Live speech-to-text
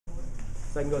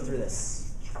So I can go through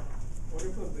this. What do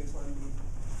you put baseline be?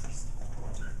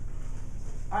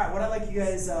 All right, what I like you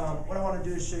guys, what I want to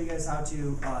do is show you guys how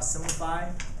to simplify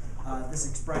this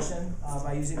expression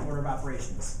by using order of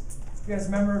operations. If you guys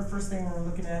remember, the first thing we're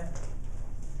looking at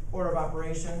order of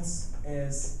operations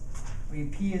is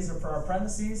P is for our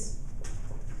parentheses.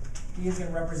 P is going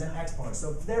to represent exponents.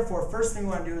 So therefore, first thing we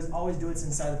want to do is always do what's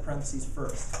inside the parentheses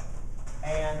first.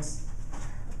 And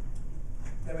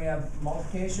then we have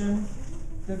multiplication,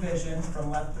 division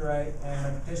from left to right,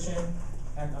 and addition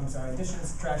and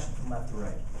subtraction from left to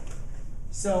right.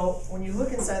 So when you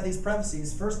look inside these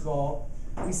parentheses, first of all,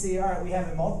 we see, all right, we have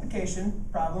a multiplication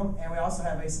problem and we also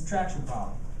have a subtraction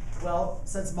problem. Well,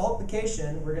 since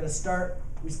multiplication, we start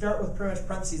with pretty much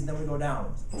parentheses and then we go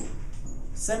down.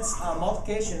 Since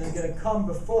multiplication is going to come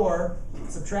before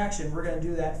subtraction, we're going to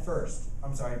do that first.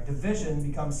 Division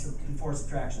becomes before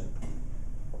subtraction.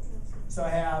 So I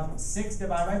have 6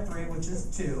 divided by 3, which is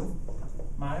 2,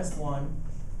 minus 1,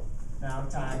 now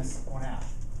times 1/2.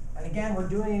 And again,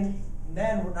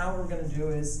 now what we're going to do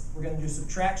is we're going to do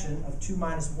subtraction of 2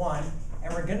 minus 1,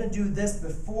 and we're going to do this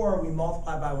before we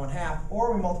multiply by 1/2,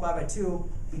 or we multiply by 2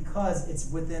 because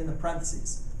it's within the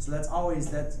parentheses. So that's always,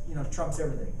 trumps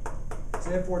everything. So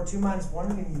therefore, 2 minus 1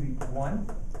 is going to be 1.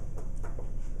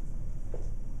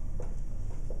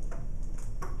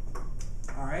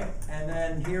 All right, and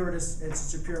then here it's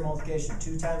just a pure multiplication.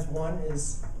 2 times 1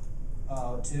 is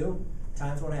 2,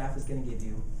 times 1/2 is going to give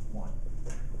you 1.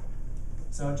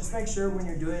 So just make sure when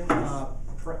you're doing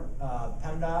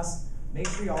PEMDAS, make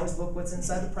sure you always look what's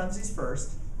inside the parentheses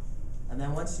first. And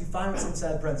then once you find what's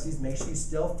inside the parentheses, make sure you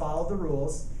still follow the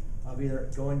rules of either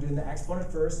doing the exponent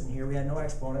first, and here we had no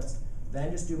exponents. Then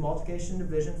just do multiplication and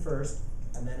division first,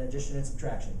 and then addition and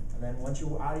subtraction. And then once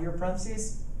you're out of your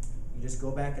parentheses, you just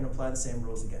go back and apply the same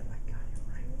rules again.